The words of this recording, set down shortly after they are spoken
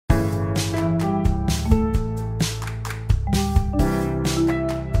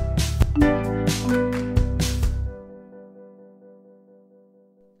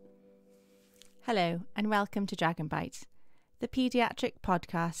Hello and welcome to Dragon Bites, the paediatric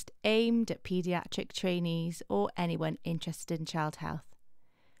podcast aimed at paediatric trainees or anyone interested in child health.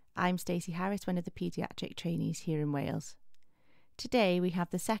 I'm Stacey Harris, one of the paediatric trainees here in Wales. Today we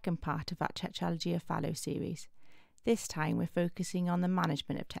have the second part of our Tetralogy of Fallot series. This time we're focusing on the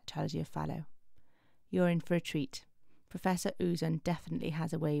management of Tetralogy of Fallot. You're in for a treat. Professor Uzun definitely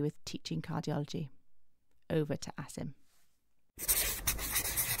has a way with teaching cardiology. Over to Asim.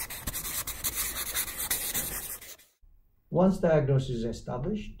 Once diagnosis is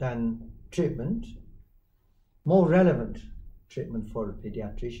established, then treatment, more relevant treatment for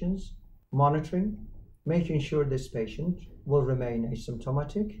pediatricians, monitoring, making sure this patient will remain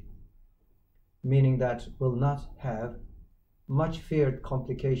asymptomatic, meaning that will not have much feared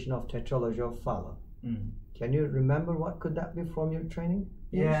complication of Tetralogy of Fallot. Can you remember what could that be from your training?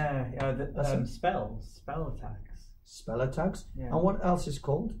 Yes. Spell attacks. Spell attacks. Yeah. And what else is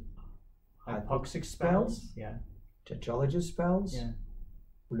called? Hypoxic spells. Yeah. Tetralogy spells. Yeah.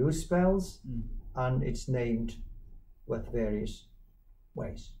 Blue spells. And it's named with various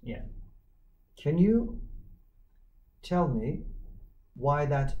ways. Yeah. Can you tell me why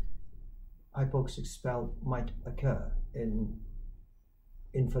that hypoxic spell might occur in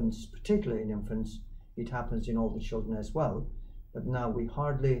infants, particularly in infants? It happens in older children as well, but now we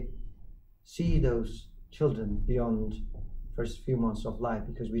hardly see those children beyond first few months of life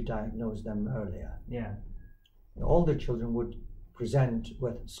because we diagnose them earlier. Yeah. The older children would present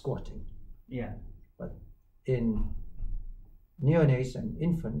with squatting. Yeah. But in neonates and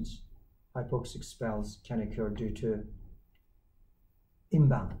infants, hypoxic spells can occur due to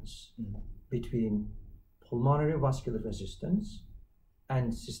imbalance between pulmonary vascular resistance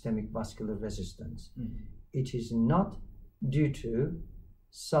and systemic vascular resistance. It is not due to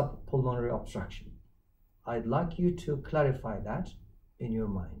subpulmonary obstruction. I'd like you to clarify that in your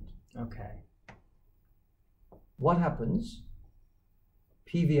mind. Okay. What happens?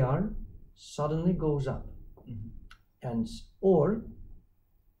 PVR suddenly goes up, and or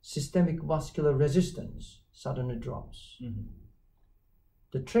systemic vascular resistance suddenly drops.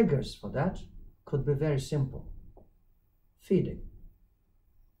 The triggers for that could be very simple: feeding,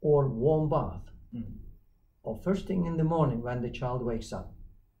 or warm bath, or first thing in the morning when the child wakes up,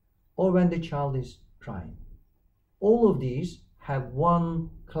 or when the child is crying. All of these have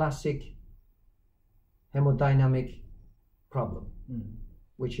one classic hemodynamic problem,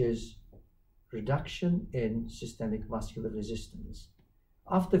 which is reduction in systemic vascular resistance.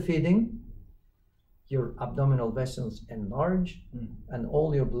 After feeding, your abdominal vessels enlarge and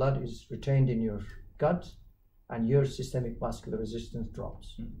all your blood is retained in your gut and your systemic vascular resistance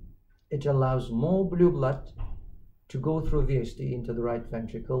drops. It allows more blue blood to go through VSD into the right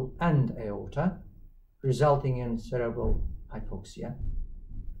ventricle and aorta, resulting in cerebral hypoxia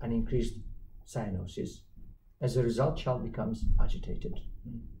and increased cyanosis. As a result, child becomes agitated,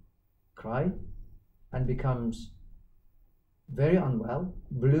 cry, and becomes very unwell,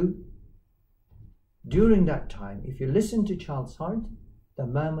 blue. During that time, if you listen to child's heart, the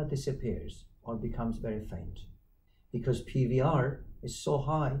murmur disappears or becomes very faint because PVR is so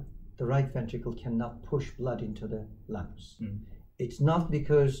high, the right ventricle cannot push blood into the lungs. It's not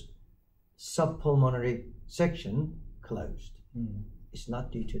because subpulmonary section closed. It's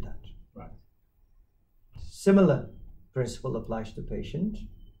not due to that. Right. Similar principle applies to patient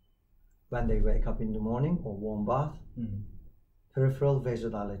when they wake up in the morning or warm bath. Peripheral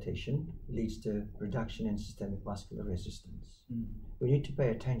vasodilatation leads to reduction in systemic vascular resistance. We need to pay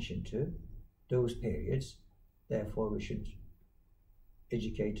attention to those periods. Therefore, we should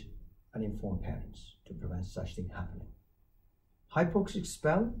educate and inform parents to prevent such thing happening. Hypoxic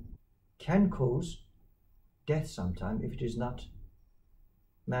spell can cause death sometime if it is not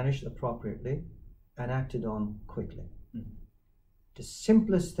managed appropriately and acted on quickly. The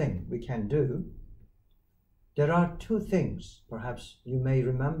simplest thing we can do, there are two things perhaps you may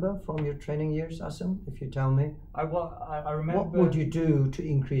remember from your training years, Asim, if you tell me. I remember. What would you do to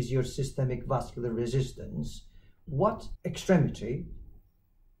increase your systemic vascular resistance? What extremity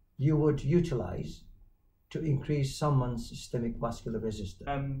you would utilize to increase someone's systemic vascular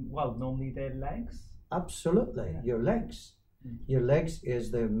resistance? Well, normally their legs. Absolutely, Yeah. your legs. Your legs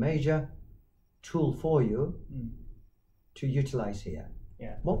is the major tool for you to utilize here.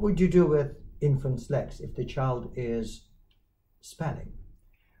 Yeah. What would you do with infant's legs if the child is spelling?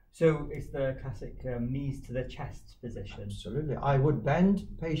 So it's the classic knees to the chest position. Absolutely. I would bend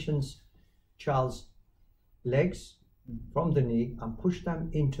child's legs from the knee and push them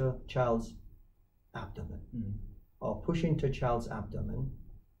into child's abdomen, or push into child's abdomen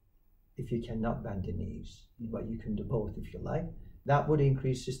if you cannot bend the knees, but you can do both if you like, That would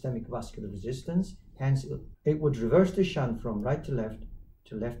increase systemic vascular resistance. Hence, it would reverse the shunt from right to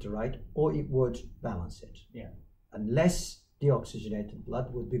left to right, or it would balance it. Yeah. And less deoxygenated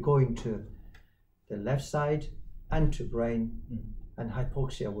blood would be going to the left side and to brain, and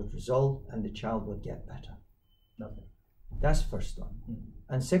hypoxia would resolve and the child would get better. Lovely. That's first one.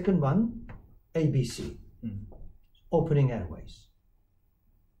 And second one, ABC, opening airways.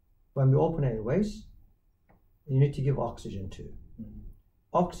 When we open airways, you need to give oxygen too.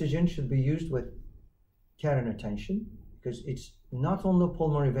 Oxygen should be used with care and attention, because it's not only a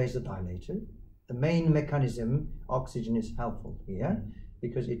pulmonary vasodilator. The main mechanism, oxygen, is helpful here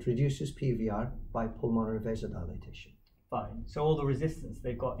because it reduces PVR by pulmonary vasodilatation. Fine. So all the resistance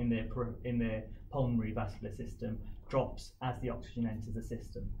they've got in their pulmonary vascular system drops as the oxygen enters the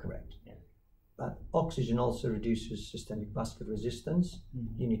system. Correct. Yeah. But oxygen also reduces systemic vascular resistance.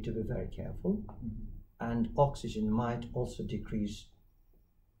 You need to be very careful. And oxygen might also decrease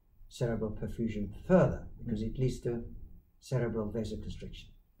cerebral perfusion further because it leads to cerebral vasoconstriction.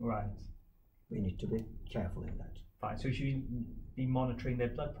 Right. We need to be careful in that. Fine. So we should be monitoring their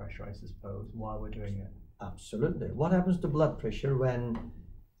blood pressure, I suppose, while we're doing it. Absolutely. What happens to blood pressure when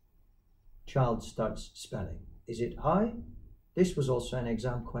child starts spelling? Is it high? This was also an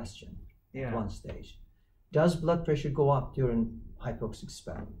exam question at one stage. Does blood pressure go up during hypoxic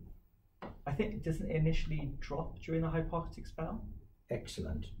spell? I think it doesn't initially drop during the hypoxic spell.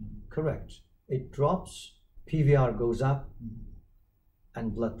 Excellent. Correct. It drops, PVR goes up,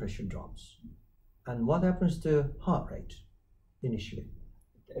 and blood pressure drops. And what happens to heart rate initially?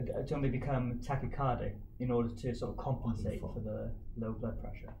 It's only become tachycardic in order to sort of compensate for the low blood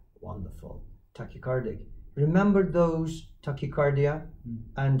pressure. Wonderful. Tachycardic. Remember those tachycardia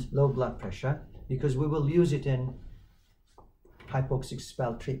and low blood pressure, because we will use it in hypoxic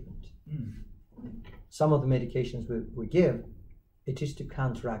spell treatment. Some of the medications we give, it is to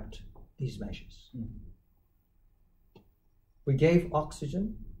counteract these measures. We gave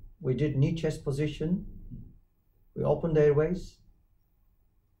oxygen, we did knee chest position, we opened airways,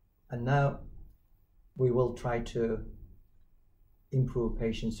 and now we will try to improve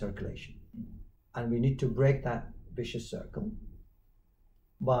patient circulation. And we need to break that vicious circle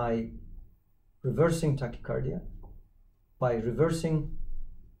by reversing tachycardia, by reversing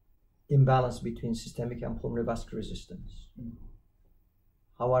imbalance between systemic and pulmonary vascular resistance.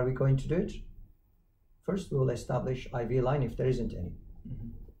 How are we going to do it? First, we will establish IV line if there isn't any.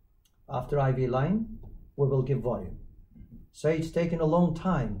 After IV line, we will give volume. Say it's taken a long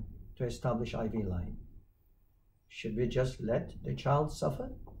time to establish IV line. Should we just let the child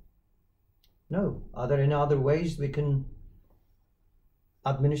suffer? No. Are there any other ways we can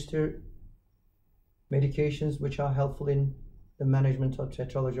administer medications which are helpful in the management of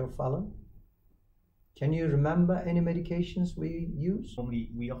Tetralogy of Fallot? Can you remember any medications we use?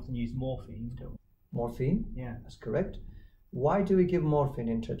 We often use morphine, don't we? Morphine? Yeah. That's correct. Why do we give morphine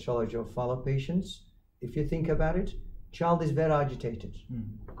in Tetralogy of Fallot patients? If you think about it, child is very agitated,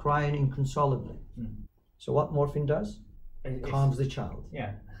 crying inconsolably. So what morphine does? It calms the child.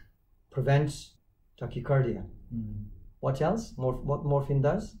 Yeah. Prevents tachycardia. What else? What morphine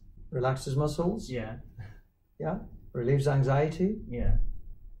does? Relaxes muscles. Yeah. Yeah. Relieves anxiety. Yeah.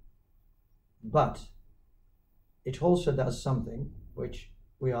 But it also does something which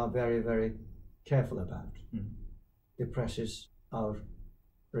we are very, very careful about. Depresses our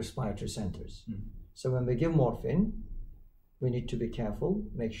respiratory centers. So when we give morphine, we need to be careful,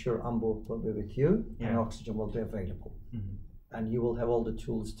 make sure AMBO will be with you and oxygen will be available. And you will have all the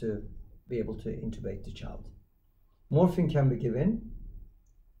tools to be able to intubate the child. Morphine can be given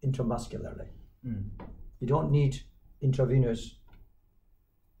intramuscularly. You don't need intravenous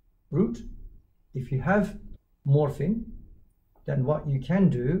route. If you have morphine, then what you can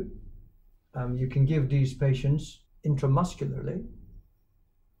do, you can give these patients intramuscularly.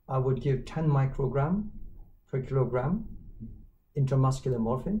 I would give 10 microgram per kilogram intramuscular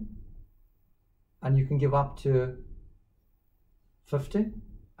morphine, and you can give up to 50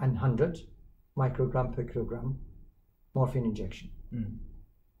 and 100 microgram per kilogram morphine injection.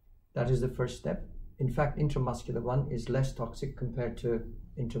 That is the first step. In fact, intramuscular one is less toxic compared to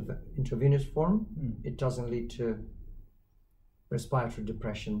intravenous form. It doesn't lead to respiratory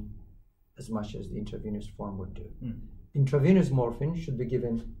depression as much as the intravenous form would do. Intravenous morphine should be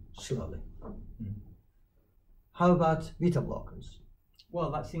given slowly. How about beta blockers?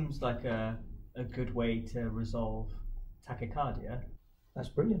 Well, that seems like a good way to resolve tachycardia. That's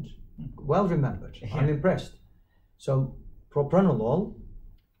brilliant. Well remembered. I'm impressed. So propranolol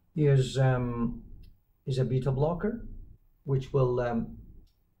is a beta blocker, which will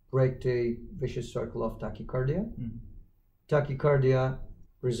break the vicious circle of tachycardia. tachycardia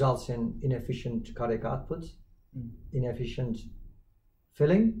results in inefficient cardiac output, inefficient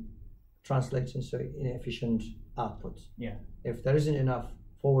filling translates into inefficient output. Yeah. If there isn't enough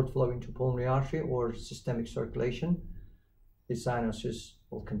forward flow into pulmonary artery or systemic circulation, the cyanosis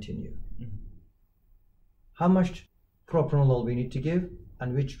will continue. How much propranolol we need to give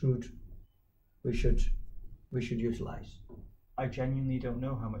and which route we should utilize? I genuinely don't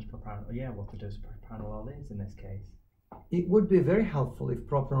know how much propranolol. Yeah, what the dose of propranolol is in this case. It would be very helpful if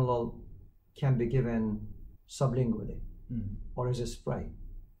propranolol can be given sublingually or as a spray.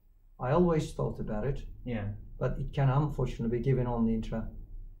 I always thought about it, but it can unfortunately be given only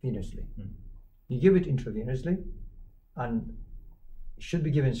intravenously. You give it intravenously, and it should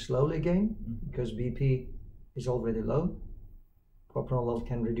be given slowly again because BP is already low. Propranolol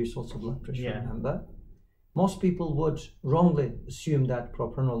can reduce also blood pressure, remember. Most people would wrongly assume that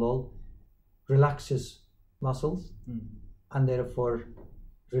propranolol relaxes muscles and therefore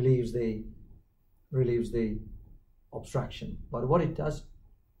relieves the obstruction. But what it does,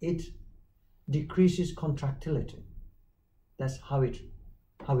 it decreases contractility. That's how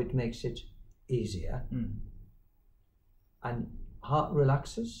it makes it easier. And heart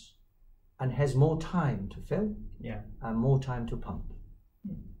relaxes and has more time to fill and more time to pump.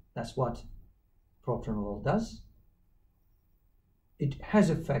 That's what propranolol does. It has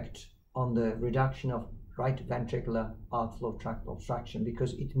effect on the reduction of right ventricular outflow tract obstruction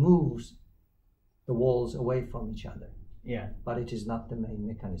because it moves the walls away from each other. But it is not the main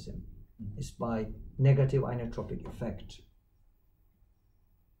mechanism. It's by negative inotropic effect.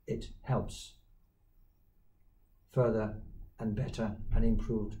 It helps further and better and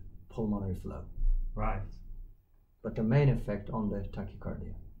improved pulmonary flow. Right. But the main effect on the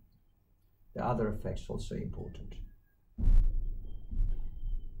tachycardia. The other effects also important.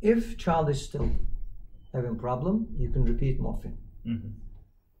 If child is still having problem, you can repeat morphine.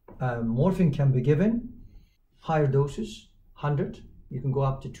 Morphine can be given higher doses, 100. You can go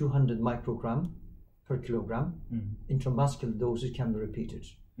up to 200 microgram per kilogram. Intramuscular doses can be repeated.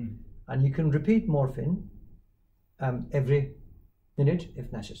 And you can repeat morphine every minute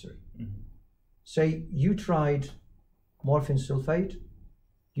if necessary. Say you tried morphine sulfate,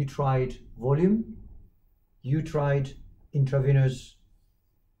 you tried volume, you tried intravenous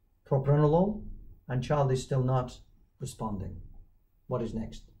propranolol, and child is still not responding. What is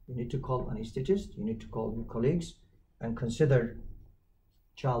next? You need to call anesthetist, you need to call your colleagues and consider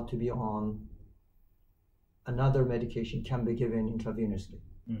child to be on another medication can be given intravenously.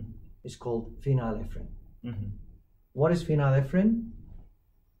 It's called phenylephrine. What is phenylephrine?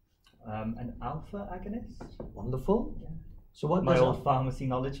 An alpha agonist. Wonderful. So what My does old pharmacy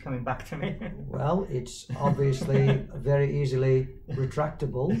knowledge coming back to me. Well, it's obviously very easily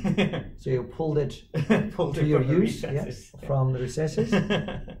retractable. So you pulled it to your use, from the recesses.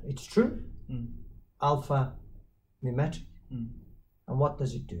 It's true. Alpha mimetic. And what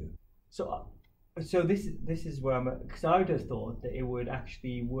does it do? So this is where because I would have thought that it would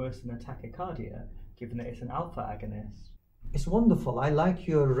actually worsen a tachycardia, given that it's an alpha agonist. It's wonderful. I like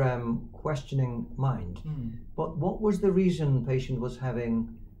your questioning mind. But what was the reason patient was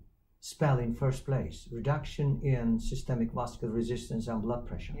having spell in first place? Reduction in systemic vascular resistance and blood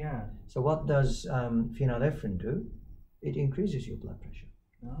pressure. So what does phenylephrine do? It increases your blood pressure.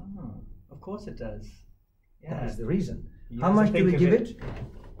 Oh, of course it does. That is the reason. How much do we give it?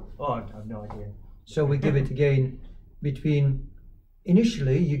 Oh, I have no idea. So we give it again between,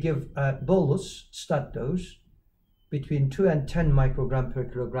 initially you give a bolus start dose between 2 and 10 microgram per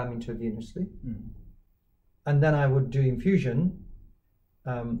kilogram intravenously. And then I would do infusion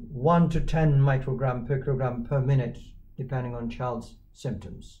 1 to 10 microgram per kilogram per minute, depending on child's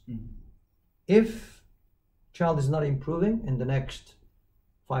symptoms. If child is not improving in the next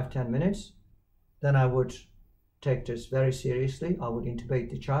 5-10 minutes, then I would take this very seriously. I would intubate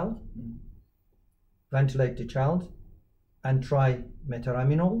the child, ventilate the child, and try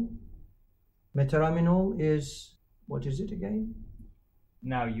metaraminol. Metaraminol is, what is it again?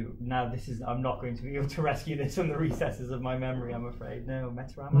 I'm not going to be able to rescue this from the recesses of my memory, I'm afraid. No,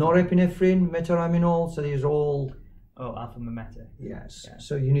 metaraminol. Norepinephrine, metaraminol, so these are all... Oh, alpha mimetic. Yes,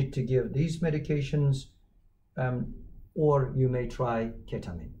 so you need to give these medications, or you may try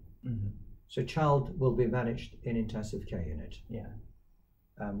ketamine. So child will be managed in intensive care unit.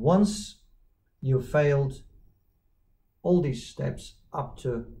 Once you've failed all these steps up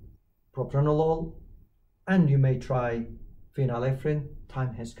to propranolol, and you may try phenylephrine,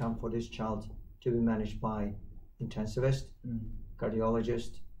 time has come for this child to be managed by intensivist,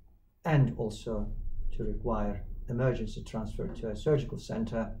 cardiologist, and also to require emergency transfer to a surgical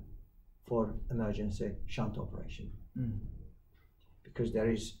center for emergency shunt operation. because there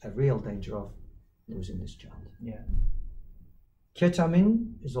is a real danger of losing this child. Yeah.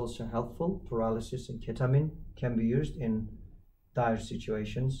 Ketamine is also helpful. Paralysis and ketamine can be used in dire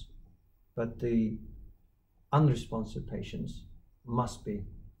situations, but the unresponsive patients must be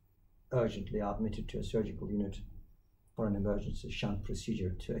urgently admitted to a surgical unit for an emergency shunt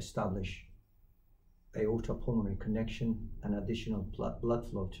procedure to establish aortopulmonary connection and additional blood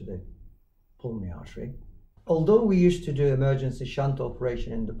flow to the pulmonary artery. Although we used to do emergency shunt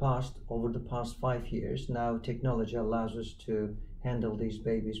operation in the past, over the past 5 years, now technology allows us to handle these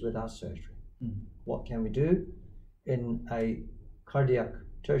babies without surgery. What can we do? In a cardiac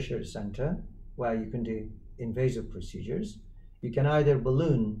tertiary center where you can do invasive procedures, you can either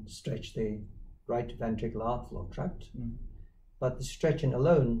balloon stretch the right ventricular outflow tract, but the stretching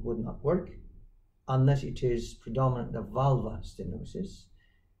alone would not work unless it is predominant of valvular stenosis.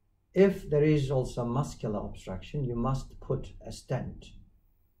 If there is also muscular obstruction, you must put a stent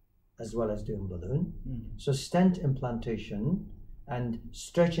as well as doing balloon. So stent implantation and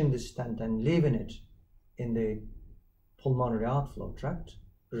stretching the stent and leaving it in the pulmonary outflow tract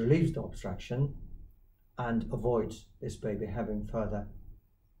relieves the obstruction and avoids this baby having further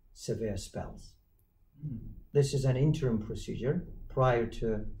severe spells. This is an interim procedure prior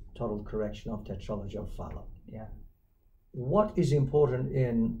to total correction of Tetralogy of Fallot. Yeah. What is important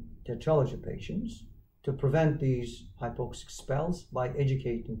in tetralogy patients to prevent these hypoxic spells by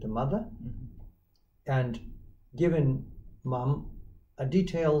educating the mother and giving mom a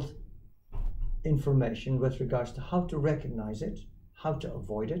detailed information with regards to how to recognize it, how to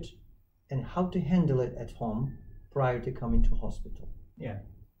avoid it, and how to handle it at home prior to coming to hospital. Yeah.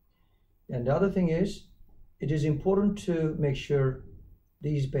 And the other thing is, it is important to make sure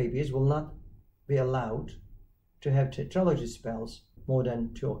these babies will not be allowed to have tetralogy spells more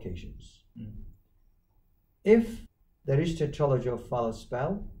than 2 occasions. If there is Tetralogy of Fallot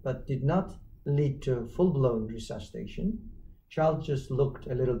spell but did not lead to full-blown resuscitation, child just looked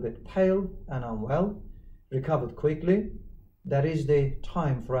a little bit pale and unwell, recovered quickly, that is the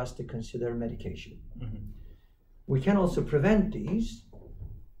time for us to consider medication. We can also prevent these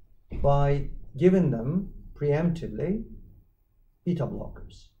by giving them preemptively beta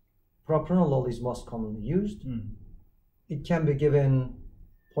blockers. Propranolol is most commonly used. It can be given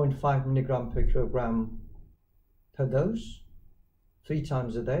 0.5 milligram per kilogram per dose, 3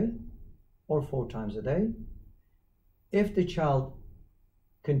 times a day or 4 times a day. If the child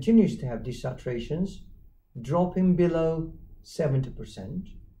continues to have desaturations, dropping below 70%,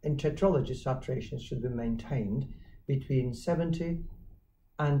 in tetralogy saturations should be maintained between 70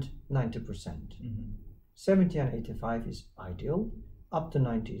 and 90%. 70 and 85 is ideal. Up to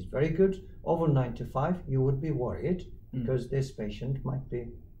 90 is very good. Over 95, you would be worried because this patient might be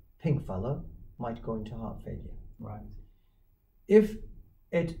pink fellow, might go into heart failure. Right. If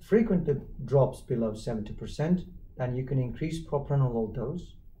it frequently drops below 70%, then you can increase propranolol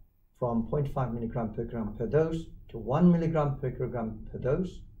dose from 0.5 milligram per gram per dose to 1 milligram per kilogram per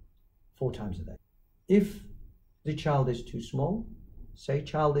dose 4 times a day. If the child is too small, say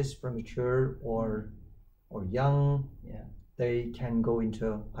child is premature or young, they can go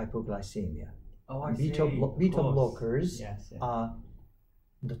into hypoglycemia. Oh, I Beta blockers yes. are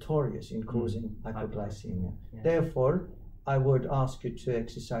notorious in causing hypoglycemia. Yeah. Therefore, I would ask you to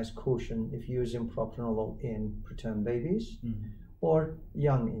exercise caution if using propranolol in preterm babies or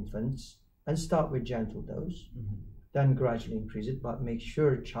young infants, and start with gentle dose, then gradually increase it, but make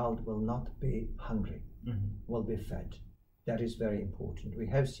sure child will not be hungry, will be fed. That is very important. We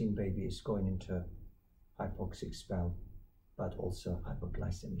have seen babies going into hypoxic spell, but also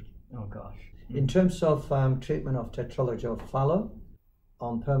hypoglycemic. Oh gosh. In terms of treatment of Tetralogy of Fallot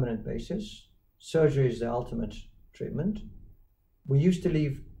on permanent basis, surgery is the ultimate treatment. We used to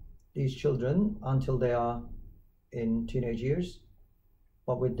leave these children until they are in teenage years,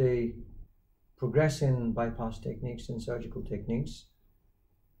 but with the progressing bypass techniques and surgical techniques,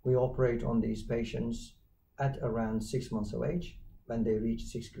 we operate on these patients at around 6 months of age when they reach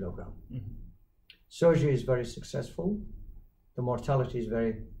 6 kilograms. Surgery is very successful. The mortality is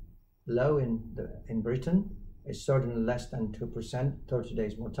very low in Britain. It's certainly less than 2%, 30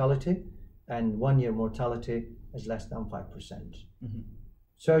 days mortality, and 1 year mortality is less than 5%.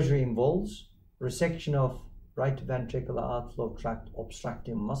 Surgery involves resection of right ventricular outflow tract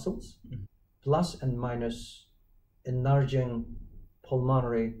obstructing muscles, plus and minus enlarging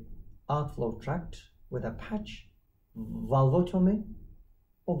pulmonary outflow tract with a patch, valvotomy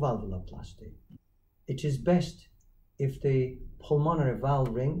or valvuloplasty. It is best if the pulmonary valve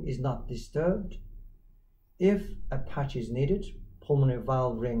ring is not disturbed. If a patch is needed, pulmonary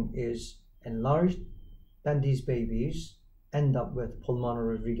valve ring is enlarged, then these babies end up with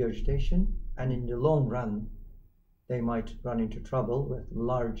pulmonary regurgitation, and in the long run, they might run into trouble with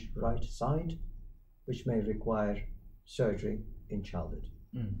large right side, which may require surgery in childhood.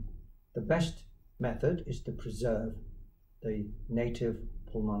 The best method is to preserve the native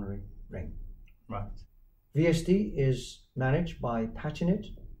pulmonary ring. Right. VSD is managed by patching it.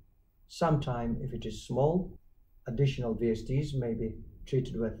 Sometime, if it is small, additional VSDs may be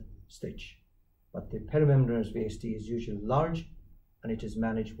treated with stitch. But the perimembranous VSD is usually large and it is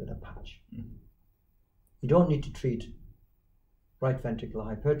managed with a patch. You don't need to treat right ventricular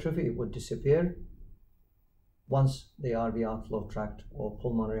hypertrophy. It would disappear once the RV outflow tract or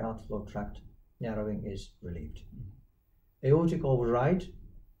pulmonary outflow tract narrowing is relieved. Aortic override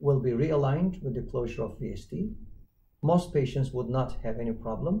will be realigned with the closure of VSD. Most patients would not have any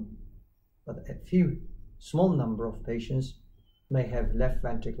problem, but a few small number of patients may have left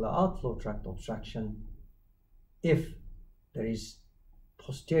ventricular outflow tract obstruction if there is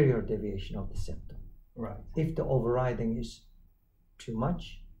posterior deviation of the septum. Right. If the overriding is too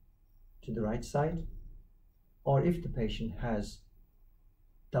much to the right side, or if the patient has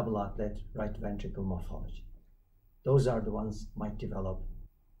double outlet right ventricle morphology. Those are the ones might develop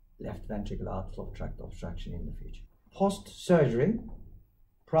left ventricular outflow tract obstruction in the future. Post-surgery,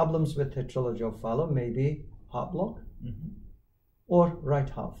 problems with Tetralogy of Fallot may be heart block or right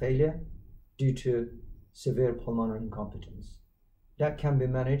heart failure due to severe pulmonary incompetence. That can be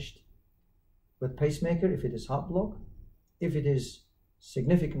managed with pacemaker if it is heart block. If it is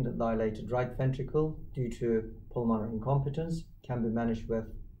significantly dilated right ventricle due to pulmonary incompetence, can be managed with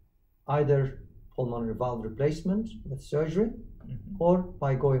either pulmonary valve replacement with surgery or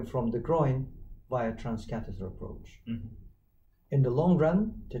by going from the groin via transcatheter approach. In the long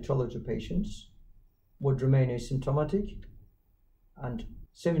run, tetralogy patients would remain asymptomatic and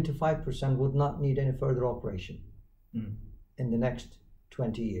 75% would not need any further operation in the next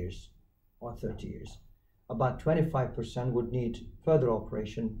 20 years or 30 years. About 25% would need further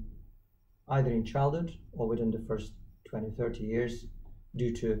operation either in childhood or within the first 20-30 years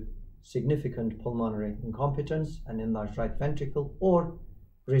due to significant pulmonary incompetence and enlarged right ventricle or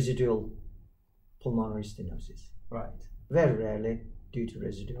residual pulmonary stenosis. Right. Very rarely due to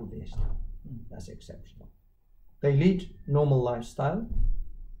residual VSD. That's exceptional. They lead normal lifestyle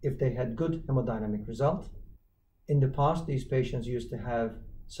if they had good hemodynamic result. In the past, these patients used to have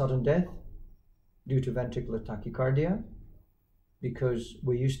sudden death due to ventricular tachycardia because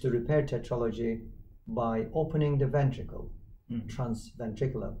we used to repair tetralogy by opening the ventricle,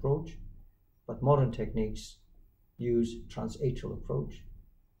 transventricular approach, but modern techniques use transatrial approach.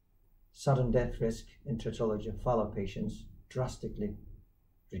 Sudden death risk in Tetralogy of Fallot patients drastically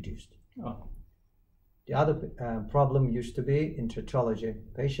reduced. The other problem used to be in tetralogy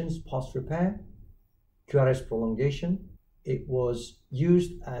patients post-repair, QRS prolongation. It was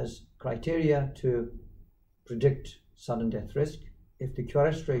used as criteria to predict sudden death risk. If the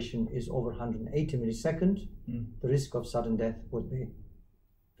QRS duration is over 180 milliseconds, the risk of sudden death would be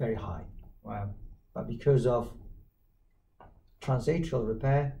very high. Wow. But because of transatrial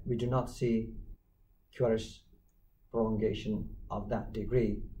repair, we do not see QRS prolongation of that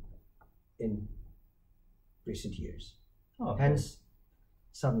degree in recent years. Hence,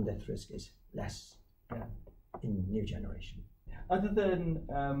 sudden death risk is less in new generation. Other than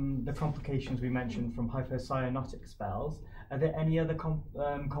the complications we mentioned from hypocyanotic spells, are there any other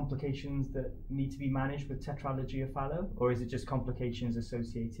complications that need to be managed with Tetralogy of Fallot, or is it just complications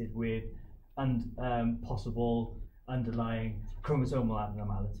associated with possible underlying chromosomal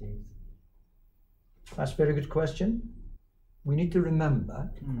abnormalities? That's a very good question. We need to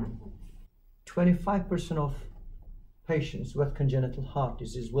remember 25% of patients with congenital heart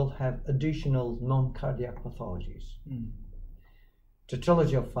disease will have additional non-cardiac pathologies.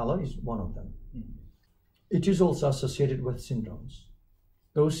 Tetralogy of Fallot is one of them. It is also associated with syndromes.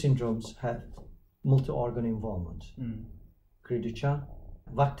 Those syndromes have multi-organ involvement. Cri-du-Chat,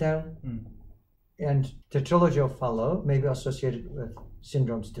 Vactel, and Tetralogy of Fallot may be associated with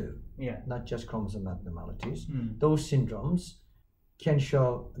syndromes too, not just chromosome abnormalities. Those syndromes can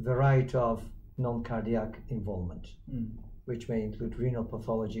show a variety of non-cardiac involvement, which may include renal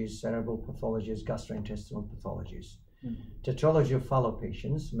pathologies, cerebral pathologies, gastrointestinal pathologies. Tetralogy of Fallot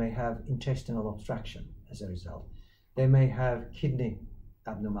patients may have intestinal obstruction as a result. They may have kidney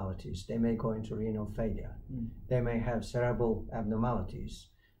abnormalities. They may go into renal failure. They may have cerebral abnormalities.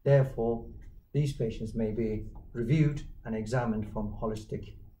 Therefore, these patients may be reviewed and examined from a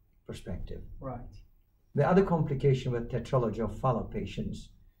holistic perspective. Right. The other complication with Tetralogy of Fallot patients,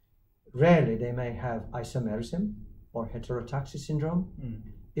 rarely they may have isomerism or heterotaxy syndrome.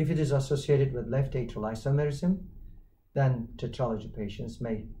 If it is associated with left atrial isomerism, then tetralogy patients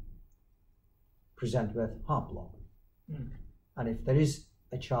may present with heart block. And if there is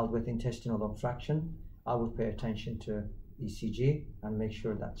a child with intestinal obstruction, I would pay attention to ECG and make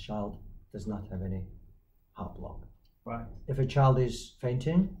sure that child does not have any heart block. Right. If a child is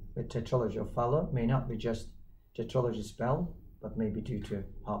fainting with Tetralogy of Fallot, may not be just tetralogy spell, but may be due to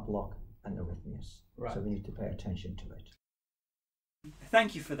heart block and arrhythmias. Right. So we need to pay attention to it.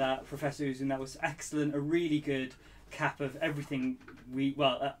 Thank you for that, Professor Uzun. That was excellent. A really good cap of everything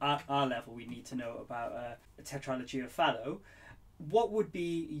at our level we need to know about a Tetralogy of Fallot. What would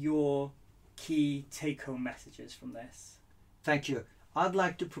be your key take-home messages from this? Thank you. I'd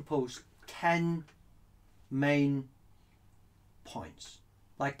like to propose 10 main points,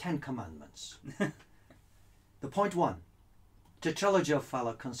 like 10 commandments. The point 1, Tetralogy of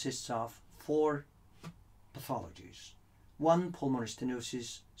Fallot consists of 4 pathologies. 1, pulmonary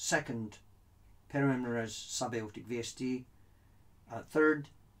stenosis. 2nd, perimembranous subaortic VSD. 3rd,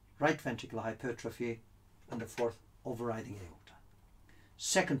 right ventricular hypertrophy. And the 4th, overriding aorta.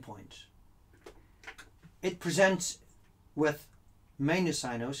 2nd point, it presents with mainly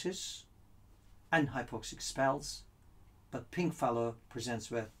cyanosis and hypoxic spells, but pink Fallot presents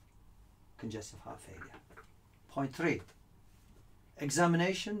with congestive heart failure. Point 3,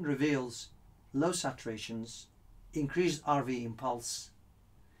 examination reveals low saturations, increased RV impulse,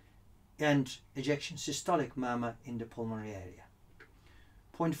 and ejection systolic murmur in the pulmonary area.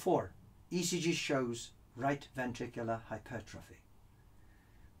 Point 4, ECG shows right ventricular hypertrophy.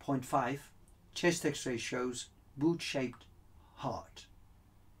 Point 5, chest X-ray shows boot-shaped heart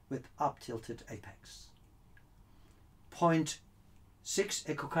with up-tilted apex. Point 6,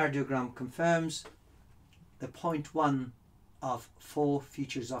 echocardiogram confirms the point 1 of 4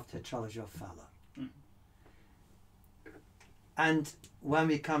 features of Tetralogy of Fallot. And when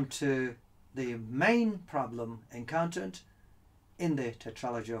we come to the main problem encountered in the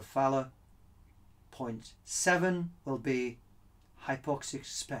Tetralogy of Fallot, point 7 will be hypoxic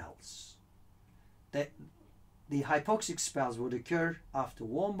spells. The hypoxic spells would occur after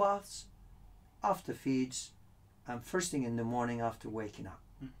warm baths, after feeds, and first thing in the morning after waking up.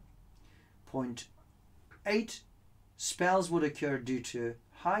 Point 8, spells would occur due to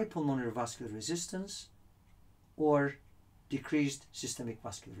high pulmonary vascular resistance or decreased systemic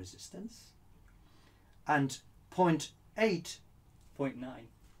vascular resistance. And point 8, Point 9.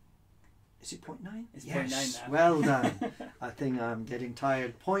 is it point 9? It's Yes, point 9 now. well done. I think I'm getting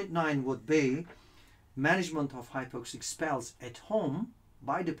tired. Point 9 would be management of hypoxic spells at home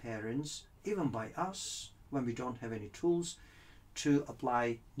by the parents, even by us, when we don't have any tools to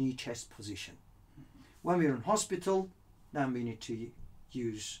apply knee-chest position. When we're in hospital, then we need to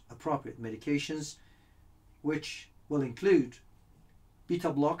use appropriate medications, which will include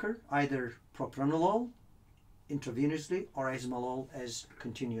beta blocker, either propranolol intravenously or esmolol as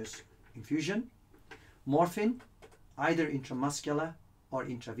continuous infusion, morphine, either intramuscular or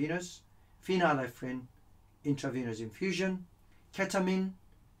intravenous, phenylephrine, intravenous infusion, ketamine,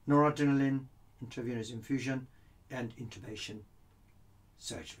 noradrenaline, intravenous infusion, and intubation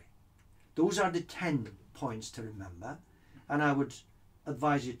surgery. Those are the 10 points to remember, and I would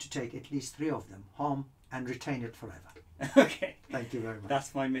advise you to take at least 3 of them home and retain it forever. Okay. Thank you very much.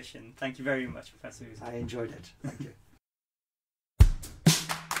 That's my mission. Thank you very much, Professor Uzun. I enjoyed it. Thank you.